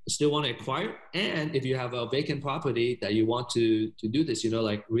may still want to acquire. And if you have a vacant property that you want to do this,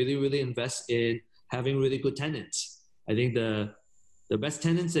 really, really invest in having really good tenants. I think the best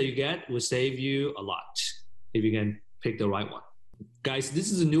tenants that you get will save you a lot if you can pick the right one. Guys,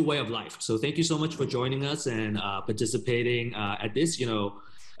 this is a new way of life. So thank you so much for joining us and participating at this.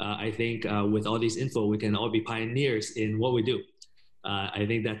 I think with all these info, we can all be pioneers in what we do. I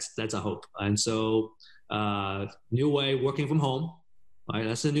think that's our hope. And so new way working from home, right?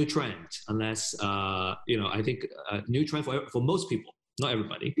 That's a new trend. Unless I think a new trend for most people, not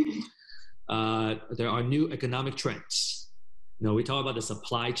everybody. There are new economic trends. We talk about the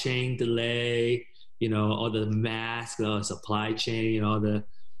supply chain delay. All the masks, supply chain, all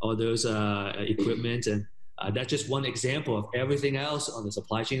those equipment, and that's just one example of everything else on the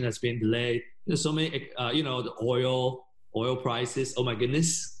supply chain that's been delayed. There's so many, the oil prices. Oh my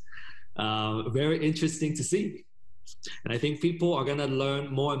goodness, very interesting to see. And I think people are gonna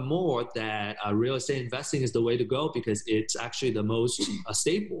learn more and more that real estate investing is the way to go because it's actually the most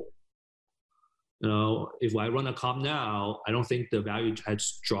stable. If I run a comp now, I don't think the value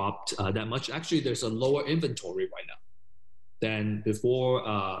has dropped that much. Actually, there's a lower inventory right now than before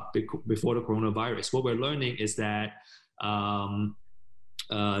the coronavirus. What we're learning is that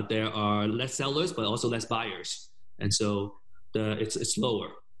there are less sellers, but also less buyers, and so it's lower.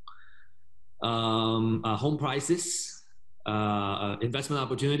 Home prices, investment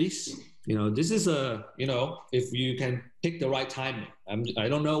opportunities. This is if you can pick the right timing. I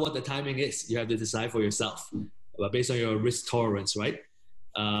don't know what the timing is. You have to decide for yourself, but based on your risk tolerance, right?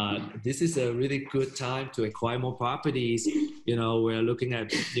 This is a really good time to acquire more properties. We're looking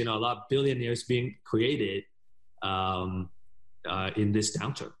at, a lot of billionaires being created in this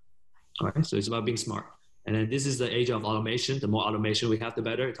downturn. All right. So it's about being smart. And then this is the age of automation. The more automation we have, the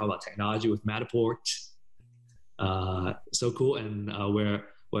better. We talk about technology with Matterport. So cool. And we're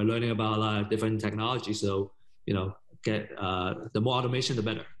learning about a lot of different technology. So, get the more automation, the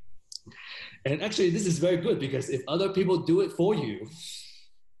better. And actually, this is very good because if other people do it for you,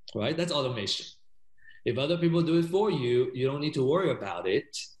 right, that's automation. If other people do it for you, you don't need to worry about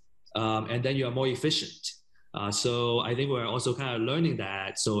it. And then you are more efficient. So I think we're also kind of learning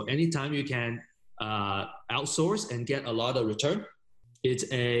that. So anytime you can outsource and get a lot of return, it's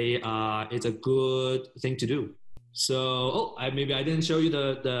a good thing to do. So, maybe I didn't show you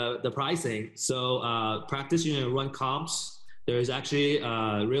the pricing. So practice, run comps. There is actually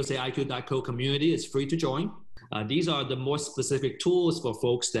realestateiq.co community. It's free to join. These are the more specific tools for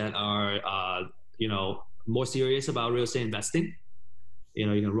folks that are, more serious about real estate investing.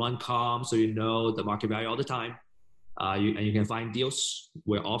 You can run comps so you know the market value all the time. And you can find deals.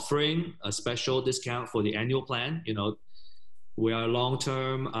 We're offering a special discount for the annual plan. We are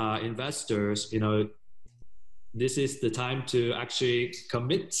long-term investors. This is the time to actually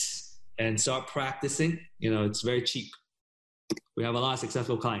commit and start practicing. It's very cheap. We have a lot of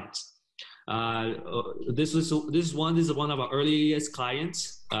successful clients. This is one of our earliest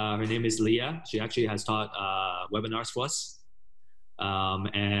clients. Her name is Leah. She actually has taught webinars for us.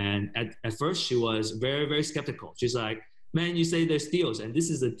 And at first she was very, very skeptical. She's like, man, you say there's deals, and this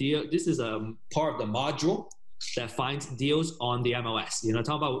is a deal. This is a part of the module that finds deals on the MLS.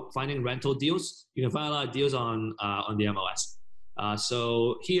 Talk about finding rental deals. You can find a lot of deals on the MLS.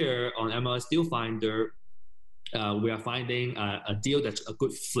 So here on MLS Deal Finder, we are finding a deal that's a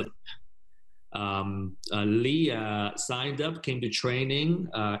good flip. Leah signed up, came to training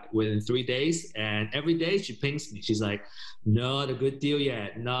within 3 days, and every day she pings me. She's like, not a good deal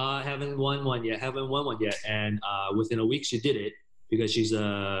yet. No, haven't won one yet. And within a week she did it because she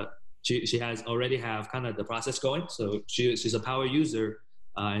has already have kind of the process going. So she's a power user,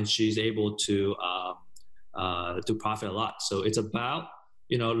 and she's able to profit a lot. So it's about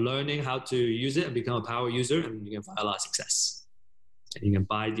learning how to use it and become a power user, and you can find a lot of success. And you can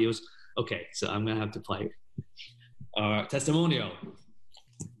buy deals. Okay, so I'm gonna have to play our testimonial.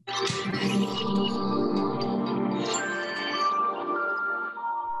 All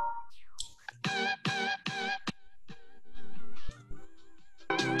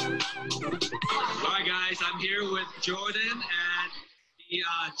right, guys, I'm here with Jordan at the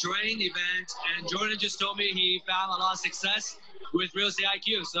Drain event, and Jordan just told me he found a lot of success with Real Estate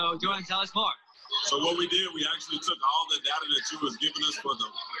IQ. So, Jordan, tell us more. So what we did, we actually took all the data that you was giving us for the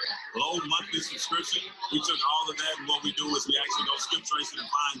low monthly subscription. We took all of that, and what we do is we actually go skip tracing and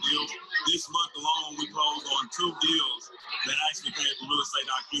find deals. This month alone, we closed on 2 deals that actually came from Real Estate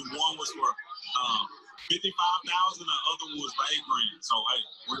IQ. One was for $55,000, the other one was for $8,000. So hey,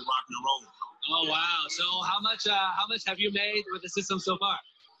 we're rocking and rolling. Oh wow! So how much have you made with the system so far?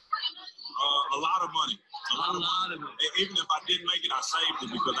 A lot of money. A lot of money. Even if I didn't make it, I saved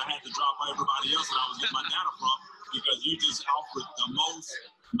it because I had to drop everybody else that I was getting my data from, because you just offered the most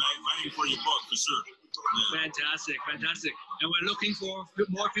bang for your buck for sure. Yeah. Fantastic. And we're looking for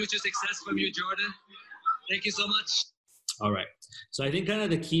more future success from you, Jordan. Thank you so much. All right. So I think kind of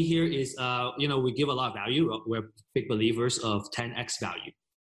the key here is, we give a lot of value. We're big believers of 10x value.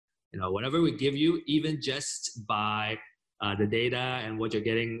 Whatever we give you, even just by the data and what you're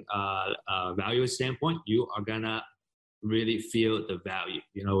getting value standpoint, you are gonna really feel the value.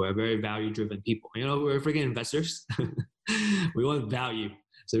 We're very value-driven people. We're freaking investors. We want value.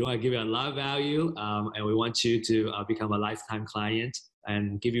 So we want to give you a lot of value, and we want you to become a lifetime client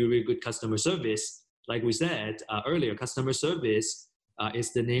and give you really good customer service. Like we said earlier, customer service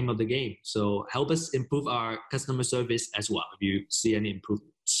is the name of the game. So help us improve our customer service as well if you see any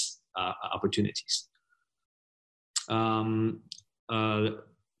improvements, opportunities.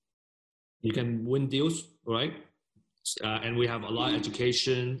 You can win deals, right? And we have a lot of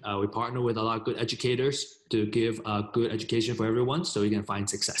education. We partner with a lot of good educators to give good education for everyone so you can find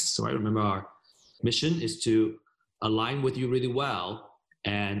success. Right? Remember, our mission is to align with you really well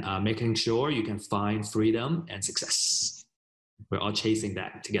and making sure you can find freedom and success. We're all chasing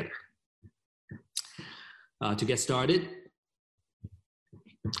that together. To get started,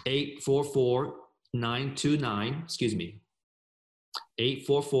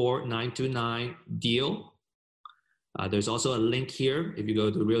 844-929-deal. There's also a link here. If you go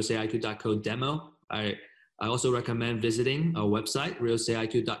to realestateiq.co demo, I also recommend visiting our website,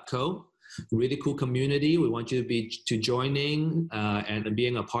 realestateiq.co. Really cool community. We want you to joining and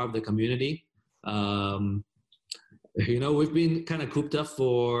being a part of the community. We've been kind of cooped up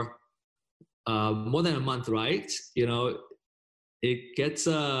for more than a month, right? It gets,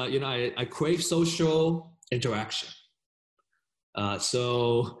 I crave social interaction.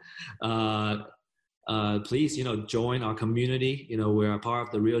 Please, join our community. We're a part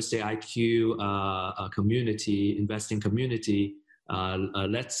of the Real Estate IQ community, investing community.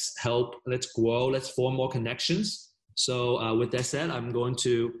 let's grow, let's form more connections. So with that said, I'm going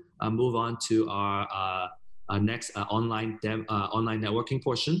to move on to our next online networking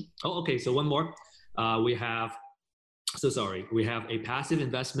portion. Oh, okay. So one more. We have a passive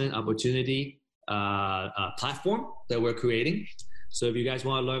investment opportunity platform that we're creating. So if you guys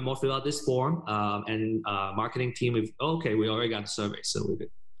want to learn more, fill out this form. And marketing team, we already got the survey, so we're good.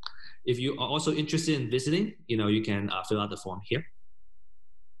 If you are also interested in visiting, you can fill out the form here.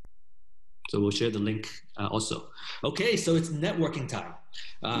 So we'll share the link also. Okay, so it's networking time.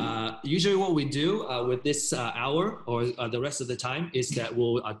 Usually what we do with this hour or the rest of the time is that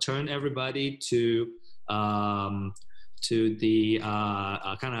we'll turn everybody to the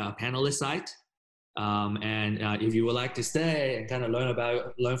kind of panelist side. And if you would like to stay and kind of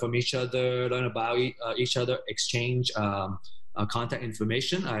learn from each other, learn about each other, exchange contact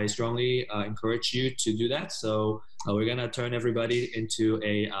information, I strongly encourage you to do that. So we're gonna turn everybody into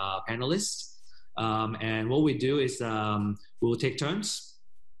a panelist. And what we do is we'll take turns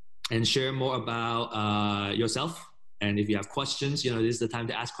and share more about yourself. And if you have questions, this is the time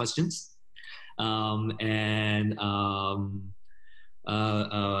to ask questions. What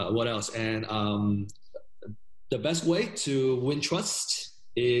else? And the best way to win trust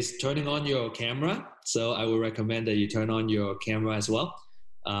is turning on your camera. So I would recommend that you turn on your camera as well.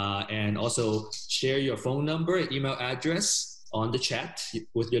 And also share your phone number and email address on the chat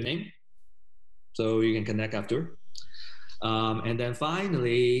with your name, so you can connect after. And then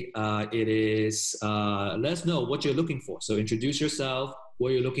finally, it is let us know what you're looking for. So introduce yourself,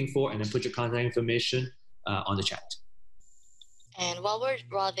 what you're looking for, and then put your contact information on the chat. And while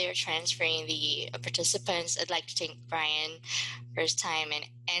they're transferring the participants, I'd like to thank Brian for his time and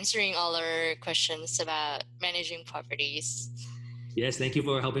answering all our questions about managing properties. Yes, thank you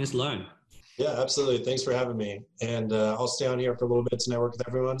for helping us learn. Yeah, absolutely. Thanks for having me. And I'll stay on here for a little bit to network with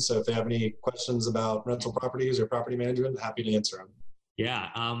everyone. So if they have any questions about rental properties or property management, happy to answer them.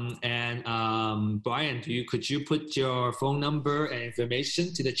 Yeah. Brian, could you put your phone number and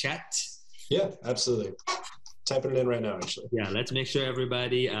information to the chat? Yeah, absolutely. Typing it in right now, actually. Yeah, let's make sure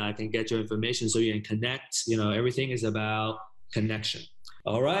everybody can get your information so you can connect. Everything is about connection.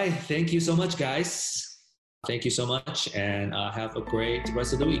 All right. Thank you so much, guys. Thank you so much, and have a great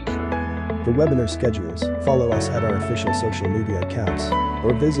rest of the week. For webinar schedules, follow us at our official social media accounts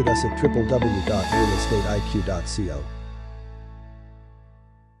or visit us at www.realestateiq.co.